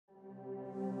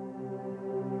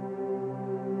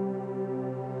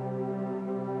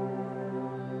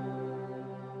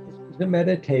a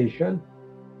meditation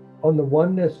on the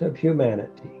oneness of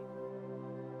humanity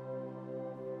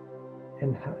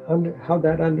and how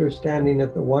that understanding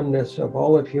of the oneness of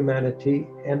all of humanity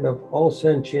and of all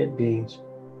sentient beings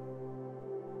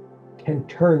can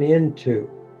turn into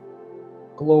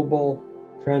global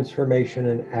transformation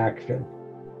and action.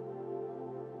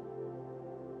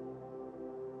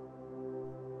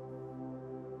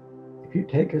 If you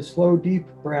take a slow, deep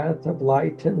breath of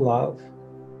light and love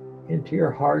into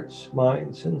your hearts,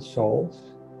 minds, and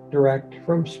souls, direct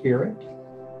from Spirit,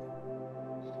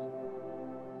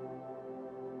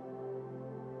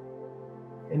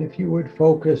 and if you would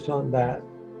focus on that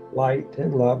light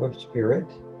and love of Spirit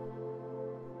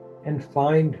and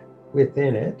find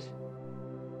within it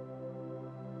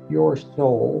your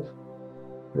soul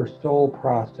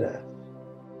process,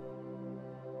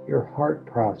 your heart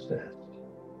process,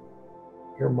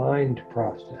 your mind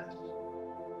process.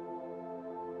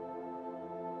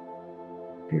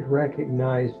 If you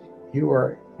recognize you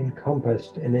are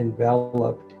encompassed and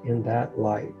enveloped in that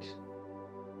light,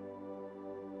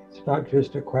 it's not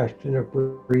just a question of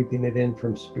breathing it in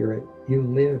from Spirit. You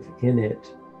live in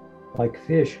it like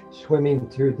fish swimming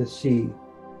through the sea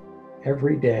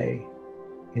every day,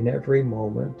 in every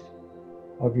moment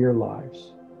of your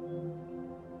lives.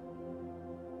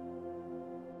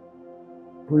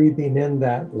 Breathing in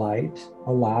that light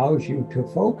allows you to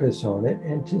focus on it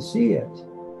and to see it.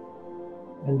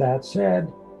 And that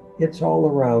said, it's all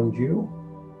around you.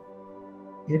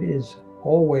 It is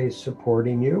always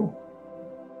supporting you,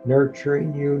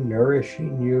 nurturing you,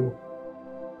 nourishing you,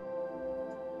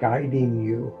 guiding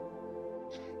you.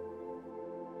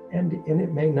 And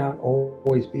it may not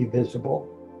always be visible.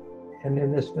 And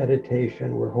in this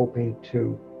meditation, we're hoping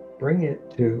to bring it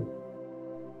to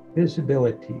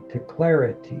visibility, to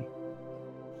clarity,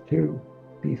 to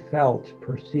be felt,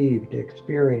 perceived,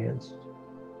 experienced,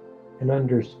 and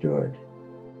understood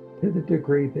to the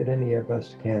degree that any of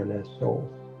us can as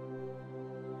souls.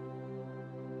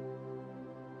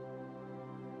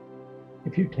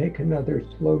 If you take another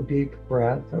slow, deep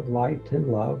breath of light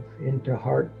and love into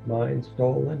heart, mind,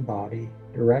 soul, and body,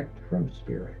 direct from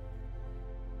Spirit,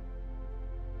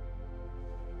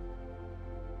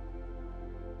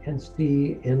 and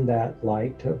see in that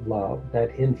light of love,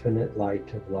 that infinite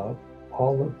light of love,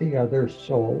 all of the other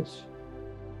souls,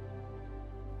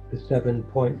 the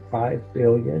 7.5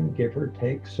 billion, give or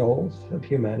take, souls of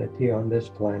humanity on this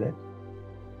planet,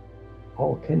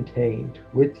 all contained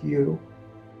with you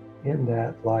in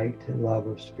that light and love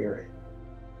of Spirit.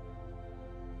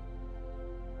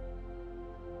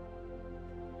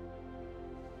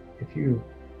 If you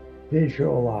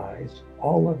visualize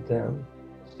all of them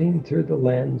seen through the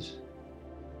lens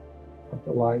of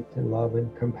the light and love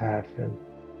and compassion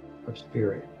of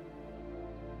Spirit,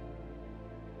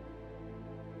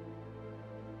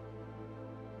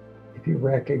 if you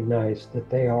recognize that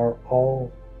they are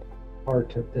all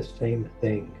part of the same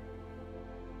thing,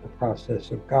 the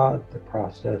process of God, the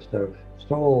process of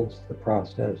souls, the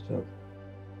process of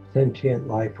sentient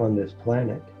life on this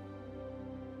planet,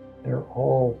 they're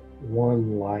all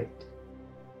one light,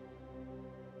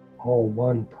 all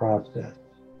one process,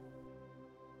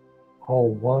 all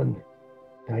one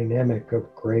dynamic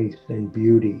of grace and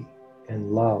beauty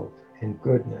and love and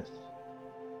goodness.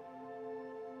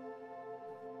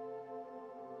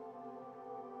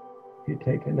 If you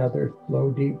take another slow,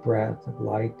 deep breath of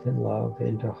light and love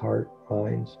into heart,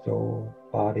 mind, soul,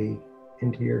 body,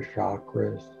 into your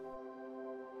chakras,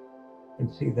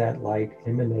 and see that light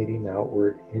emanating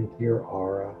outward into your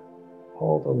aura,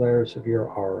 all the layers of your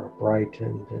aura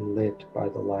brightened and lit by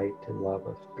the light and love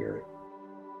of Spirit.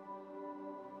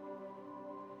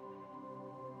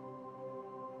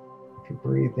 If you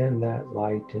breathe in that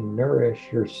light and nourish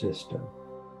your system,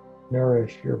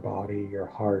 nourish your body, your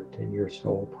heart, and your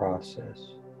soul process.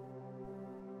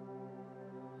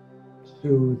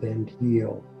 Soothe and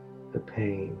heal the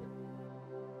pain.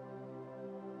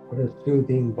 Put a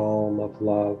soothing balm of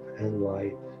love and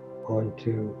light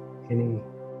onto any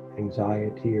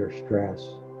anxiety or stress,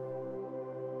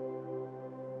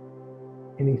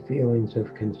 any feelings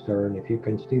of concern, if you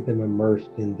can see them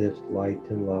immersed in this light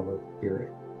and love of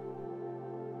Spirit.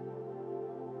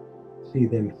 See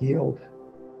them healed,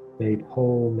 made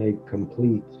whole, made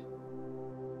complete.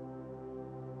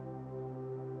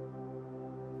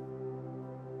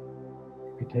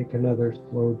 If you take another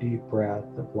slow, deep breath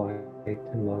of light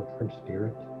and love from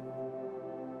Spirit,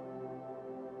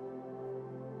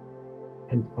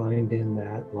 and find in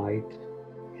that light,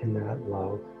 in that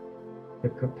love, the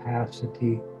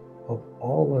capacity of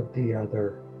all of the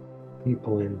other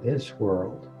people in this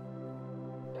world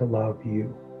to love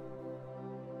you.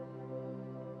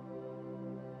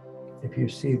 if you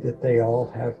see that they all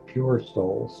have pure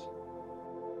souls,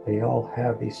 they all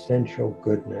have essential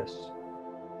goodness,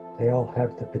 they all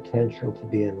have the potential to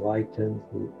be enlightened,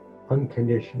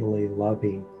 unconditionally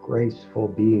loving, graceful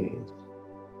beings.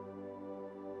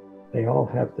 They all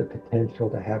have the potential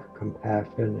to have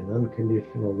compassion and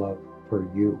unconditional love for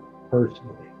you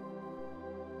personally.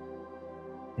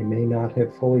 They may not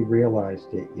have fully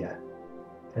realized it yet,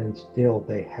 and still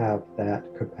they have that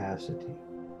capacity.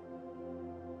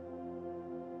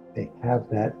 They have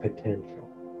that potential.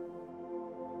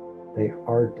 They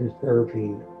are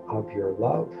deserving of your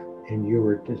love, and you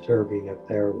are deserving of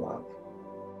their love.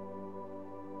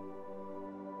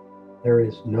 There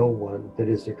is no one that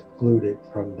is excluded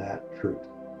from that truth.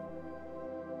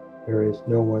 There is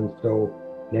no one so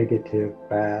negative,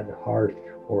 bad, harsh,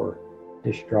 or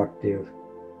destructive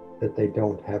that they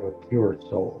don't have a pure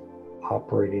soul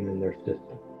operating in their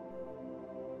system.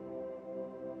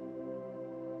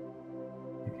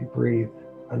 If you breathe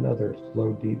another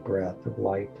slow, deep breath of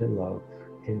light and love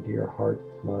into your hearts,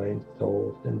 minds,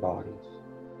 souls, and bodies,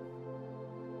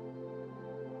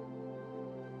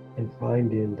 and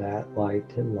find in that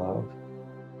light and love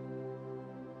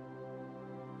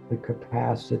the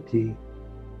capacity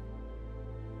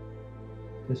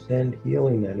to send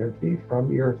healing energy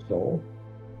from your soul,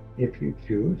 if you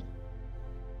choose,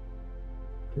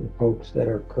 to the folks that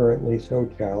are currently so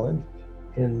challenged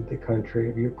in the country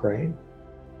of Ukraine,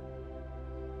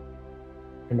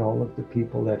 and all of the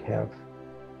people that have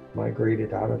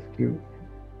migrated out of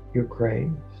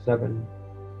Ukraine, 7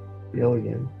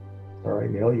 million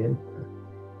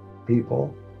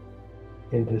people,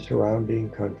 into surrounding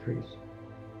countries.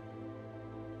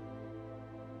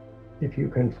 If you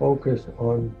can focus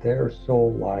on their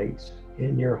soul lights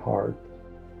in your heart,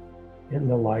 in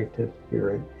the light of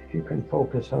spirit, if you can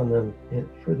focus on them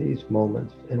for these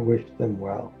moments and wish them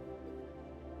well,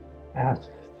 ask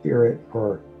Spirit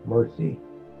for mercy,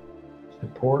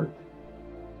 support,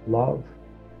 love,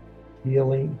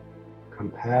 healing,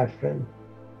 compassion,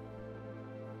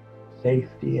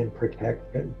 safety, and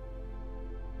protection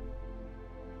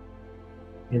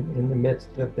in the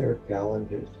midst of their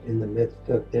challenges, in the midst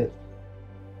of this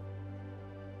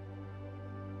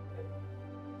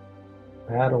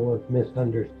battle of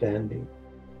misunderstanding.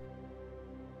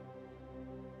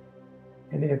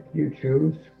 And if you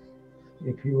choose,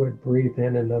 if you would breathe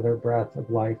in another breath of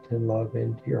light and love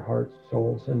into your hearts,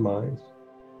 souls, and minds,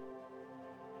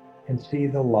 and see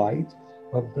the lights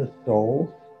of the souls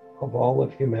of all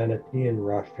of humanity in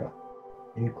Russia,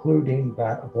 including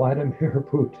Vladimir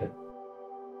Putin.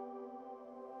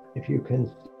 If you can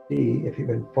see, if you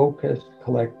can focus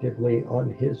collectively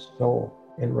on his soul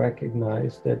and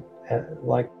recognize that,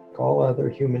 like all other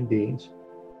human beings,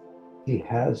 he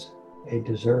has a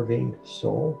deserving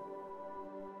soul.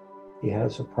 He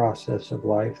has a process of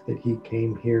life that he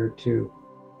came here to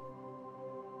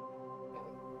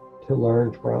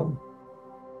learn from.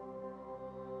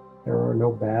 There are no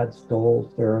bad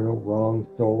souls, there are no wrong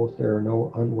souls, there are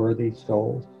no unworthy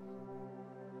souls.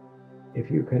 If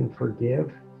you can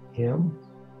forgive him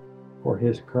for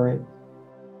his current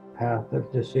path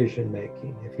of decision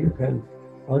making, if you can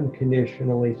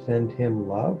unconditionally send him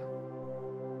love,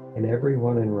 and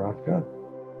everyone in Russia,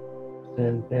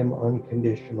 send them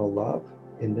unconditional love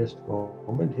in this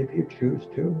moment, if you choose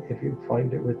to, if you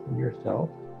find it within yourself,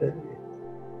 that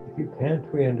if you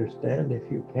can't, we understand.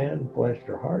 If you can, bless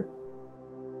your heart.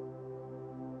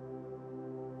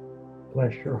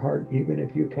 Bless your heart even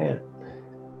if you can't.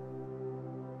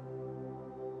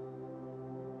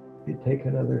 You take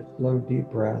another slow, deep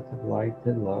breath of light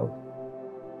and love,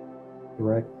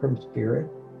 direct from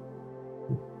spirit,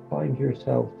 and find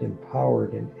yourselves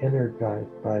empowered and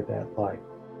energized by that light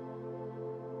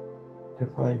to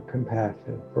find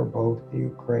compassion for both the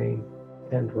Ukraine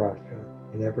and Russia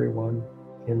and everyone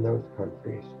in those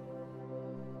countries.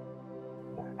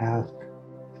 Ask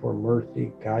for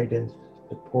mercy, guidance,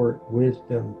 support,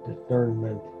 wisdom,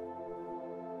 discernment,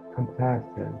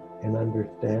 compassion, and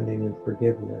understanding and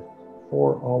forgiveness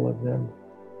for all of them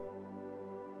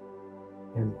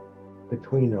and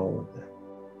between all of them.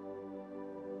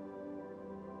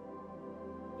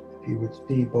 If you would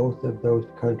see both of those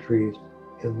countries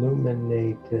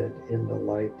illuminated in the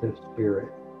light of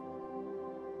spirit,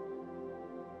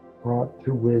 brought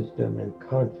to wisdom and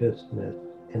consciousness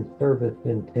and service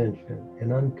intention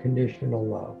and unconditional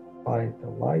love by the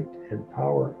light and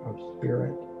power of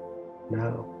spirit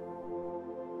now.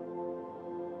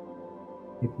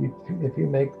 If you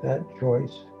make that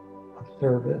choice of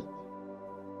service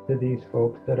to these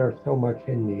folks that are so much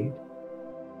in need,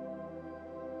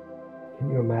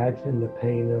 can you imagine the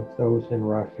pain of those in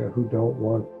Russia who don't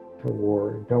want to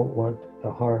war, don't want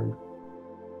the harm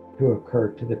to occur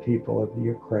to the people of the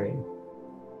Ukraine.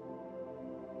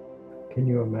 Can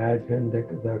you imagine the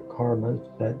karmas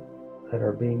that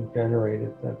are being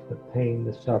generated, that the pain,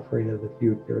 the suffering of the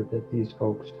future that these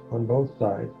folks on both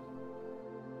sides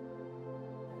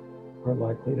are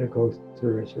likely to go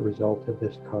through as a result of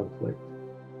this conflict?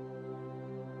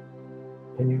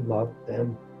 Can you love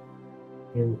them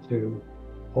into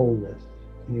wholeness?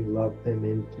 Can you love them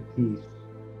into peace?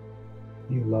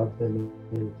 Can you love them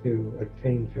into a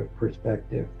change of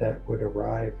perspective that would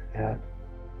arrive at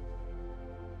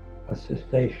a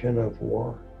cessation of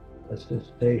war, a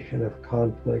cessation of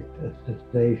conflict, a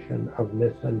cessation of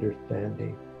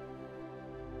misunderstanding,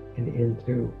 and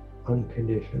into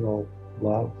unconditional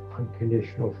love,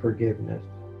 unconditional forgiveness,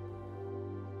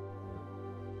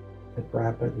 as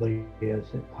rapidly as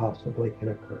it possibly can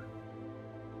occur?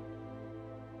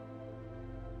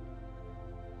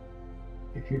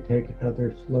 If you take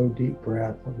another slow, deep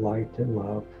breath of light and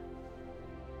love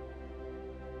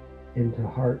into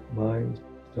heart, mind,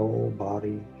 soul,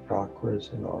 body,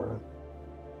 chakras, and aura.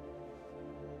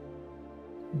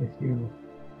 And if you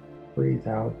breathe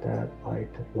out that light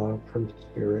of love from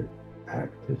spirit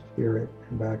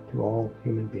and back to all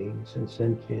human beings and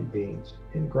sentient beings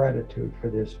in gratitude for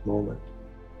this moment,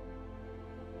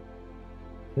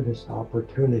 for this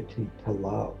opportunity to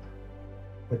love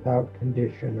without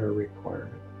condition or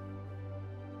requirement,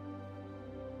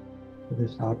 for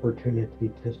this opportunity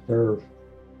to serve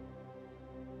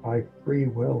by free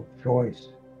will choice,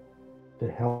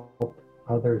 to help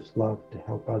others love, to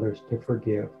help others to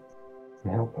forgive, to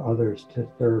help others to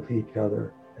serve each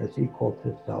other as equal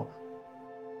to self,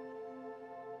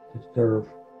 to serve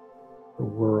the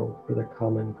world for the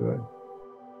common good,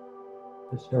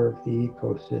 to serve the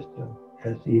ecosystem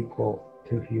as equal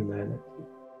to humanity.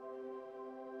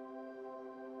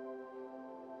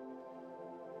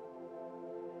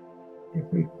 If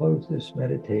we close this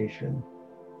meditation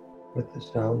with the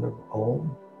sound of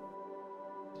Om,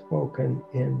 spoken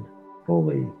in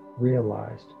fully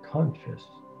realized, conscious,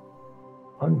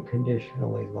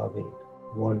 unconditionally loving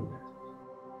oneness.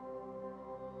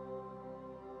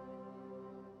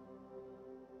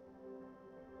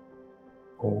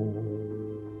 Om.